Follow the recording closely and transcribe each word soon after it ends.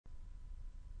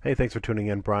Hey, thanks for tuning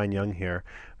in. Bryan Young here.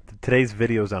 Today's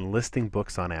video is on listing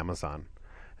books on Amazon.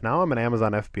 Now, I'm an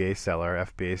Amazon FBA seller.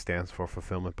 FBA stands for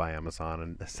Fulfillment by Amazon,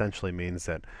 and essentially means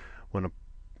that when a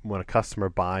when a customer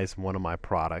buys one of my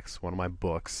products, one of my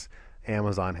books,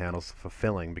 Amazon handles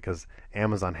fulfilling because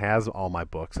Amazon has all my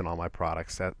books and all my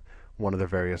products at one of their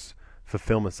various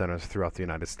fulfillment centers throughout the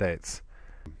United States.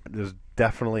 There's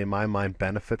definitely, in my mind,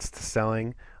 benefits to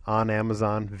selling on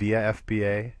Amazon via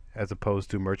FBA as opposed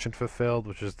to merchant fulfilled,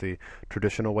 which is the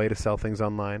traditional way to sell things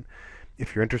online.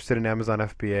 If you're interested in Amazon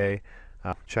FBA,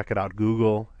 check it out.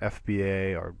 Google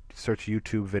FBA or search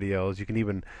YouTube videos. You can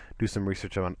even do some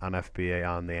research on FBA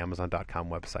on the Amazon.com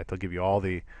website. They'll give you all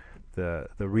the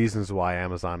reasons why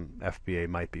Amazon FBA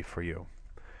might be for you.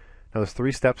 Now, there's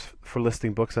 3 steps for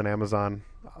listing books on Amazon: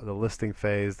 the listing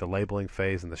phase, the labeling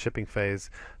phase, and the shipping phase.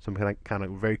 So I'm going to kind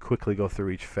of very quickly go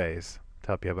through each phase to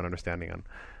help you have an understanding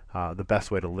on the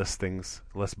best way to list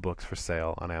books for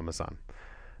sale on Amazon.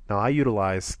 Now, I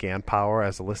utilize Scanpower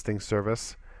as a listing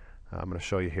service. I'm going to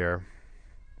show you here.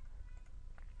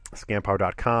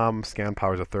 Scanpower.com.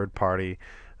 Scanpower is a third-party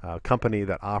company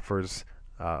that offers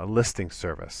a listing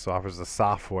service. So offers the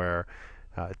software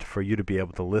for you to be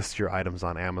able to list your items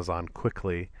on Amazon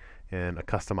quickly in a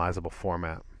customizable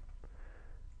format.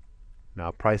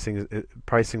 Now, pricing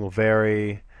will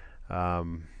vary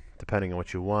depending on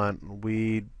what you want.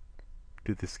 We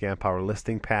do the Scanpower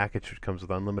listing package, which comes with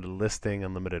unlimited listing,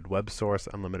 unlimited web source,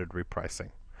 unlimited repricing.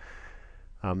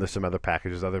 There's some other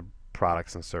packages, other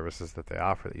products and services that they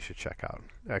offer that you should check out.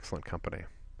 Excellent company.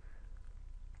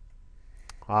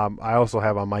 I also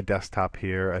have on my desktop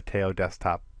here a Teo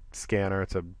desktop scanner.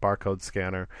 It's a barcode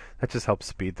scanner that just helps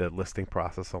speed the listing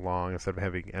process along. Instead of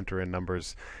having to enter in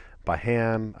numbers by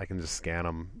hand, I can just scan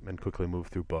them and quickly move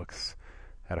through books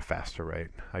at a faster rate.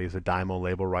 I use a Dymo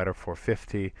label writer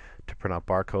 450 to print out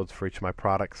barcodes for each of my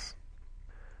products.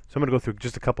 So I'm going to go through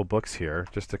just a couple books here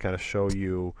just to kind of show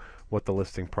you what the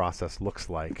listing process looks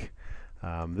like.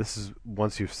 This is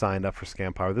once you've signed up for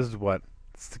Scanpower, this is what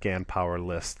Scanpower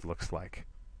list looks like.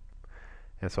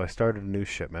 And so I started a new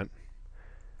shipment.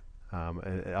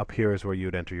 And up here is where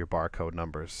you'd enter your barcode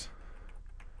numbers.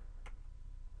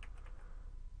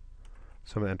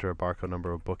 So I'm going to enter a barcode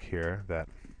number of a book here that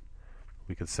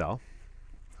we could sell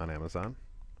on Amazon.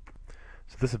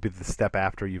 So this would be the step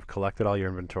after you've collected all your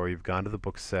inventory, you've gone to the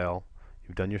book sale,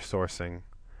 you've done your sourcing,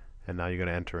 and now you're going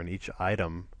to enter in each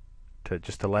item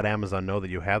just to let Amazon know that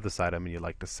you have this item and you'd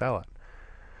like to sell it.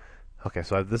 Okay,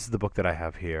 so this is the book that I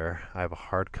have here. I have a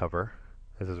hardcover.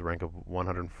 This is a rank of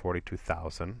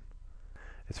 142,000.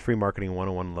 It's Free Marketing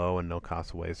 101 Low and No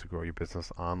Cost Ways to Grow Your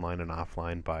Business Online and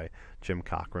Offline by Jim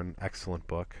Cochran. Excellent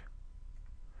book.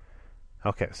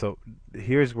 Okay, so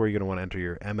here's where you're going to want to enter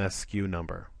your MSQ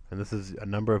number. And this is a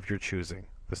number of your choosing.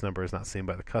 This number is not seen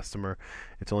by the customer.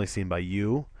 It's only seen by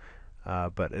you,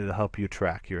 but it'll help you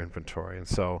track your inventory. And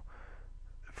so,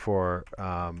 for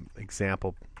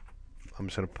example, I'm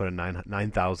just going to put in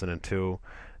 9,002.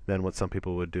 Then what some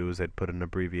people would do is they'd put an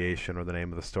abbreviation or the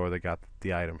name of the store they got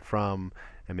the item from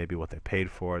and maybe what they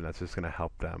paid for, and that's just going to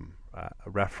help them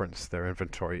reference their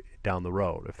inventory down the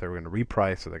road. If they're going to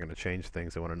reprice or they're going to change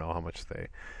things, they want to know how much they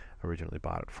originally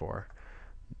bought it for.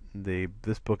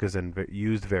 This book is in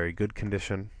used very good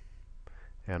condition,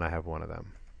 and I have one of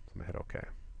them. So I'm going to hit OK.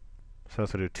 So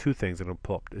it's going to do 2 things. It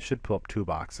should pull up 2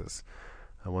 boxes.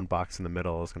 One box in the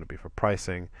middle is going to be for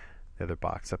pricing. The other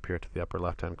box up here to the upper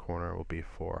left-hand corner will be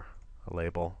for a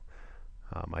label.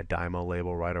 My Dymo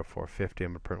label writer 450.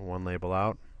 I'm going to print one label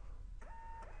out.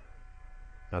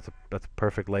 That's a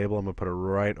perfect label. I'm going to put it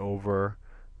right over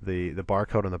the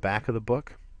barcode on the back of the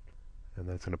book, and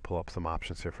then it's going to pull up some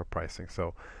options here for pricing.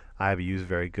 So I have a used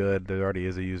very good. There already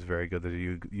is a used very good. There's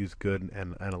a used good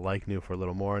and a like new for a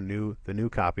little more. The new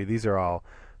copy. These are all.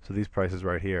 So these prices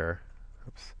right here,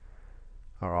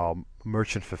 are all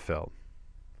merchant fulfilled.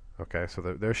 Okay, so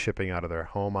they're shipping out of their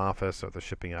home office or they're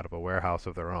shipping out of a warehouse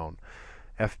of their own.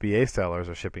 FBA sellers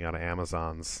are shipping out of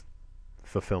Amazon's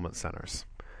fulfillment centers.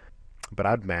 But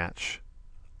I'd match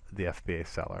the FBA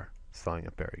seller selling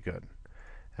it very good.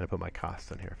 And I put my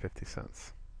cost in here, 50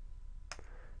 cents.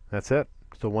 That's it.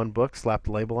 So one book, slap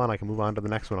the label on. I can move on to the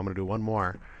next one. I'm going to do one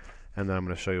more, and then I'm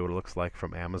going to show you what it looks like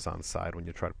from Amazon's side when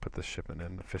you try to put this shipment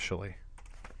in officially.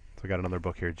 So I got another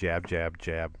book here, Jab, Jab,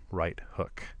 Jab, Right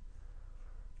Hook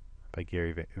by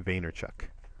Gary Vaynerchuk.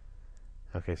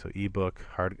 Okay, so ebook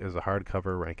is a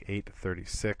hardcover, rank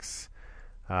 836.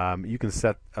 You can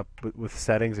set up with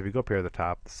settings. If you go up here at the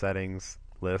top, the settings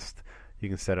list, you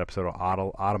can set up so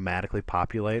it'll automatically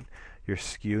populate your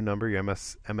SKU number, your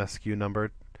MSQ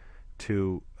number,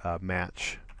 to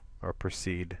match or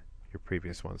precede your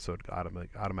previous one. So it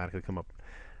automatically come up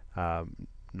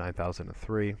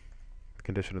 9003. The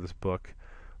condition of this book,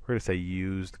 we're going to say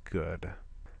used good.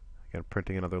 Again,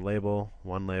 printing another label,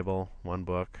 one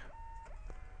book.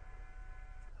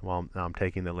 Well, now I'm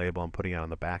taking the label and putting it on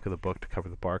the back of the book to cover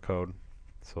the barcode,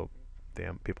 so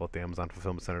people at the Amazon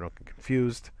Fulfillment Center don't get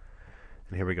confused.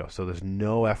 And here we go. So there's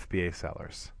no FBA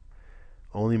sellers,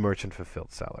 only merchant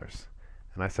fulfilled sellers.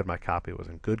 And I said my copy was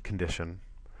in good condition.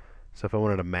 So if I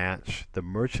wanted to match the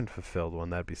merchant fulfilled one,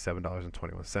 that'd be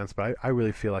 $7.21. But I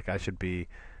really feel like I should be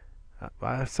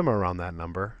somewhere around that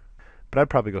number. But I'd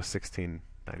probably go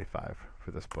 $16.95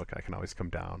 for this book. I can always come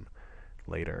down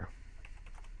later.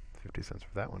 50 cents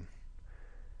for that one.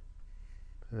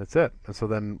 And that's it. And so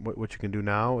then what you can do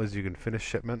now is you can finish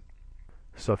shipment.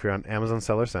 So if you're on Amazon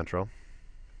Seller Central,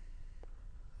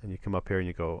 and you come up here and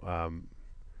you go,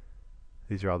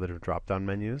 these are all the drop-down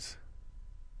menus.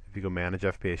 If you go Manage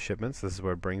FBA Shipments, this is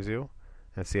where it brings you.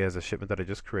 And see, it has a shipment that I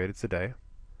just created today.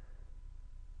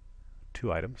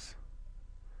 2 items.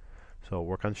 So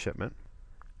work on shipment.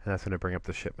 And that's going to bring up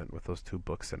the shipment with those 2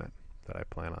 books in it that I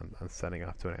plan on sending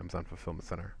off to an Amazon Fulfillment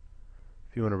Center.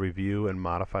 If you want to review and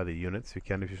modify the units, you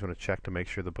can. If you just want to check to make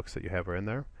sure the books that you have are in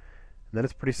there. And then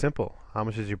it's pretty simple. How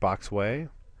much does your box weigh?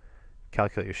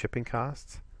 Calculate your shipping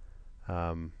costs.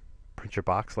 Print your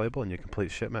box label, and you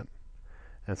complete shipment.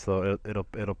 And so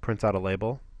it'll print out a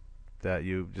label that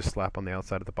you just slap on the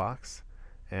outside of the box,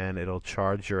 and it'll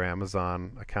charge your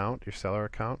Amazon account, your seller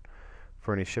account,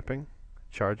 for any shipping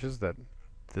charges that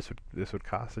this would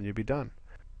cost, and you'd be done.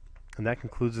 And that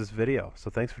concludes this video. So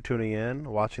thanks for tuning in,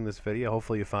 watching this video.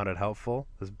 Hopefully you found it helpful,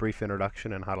 this brief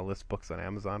introduction on how to list books on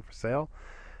Amazon for sale.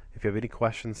 If you have any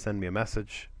questions, send me a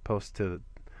message, post to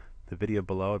the video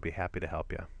below. I'd be happy to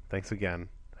help you. Thanks again.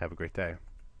 Have a great day.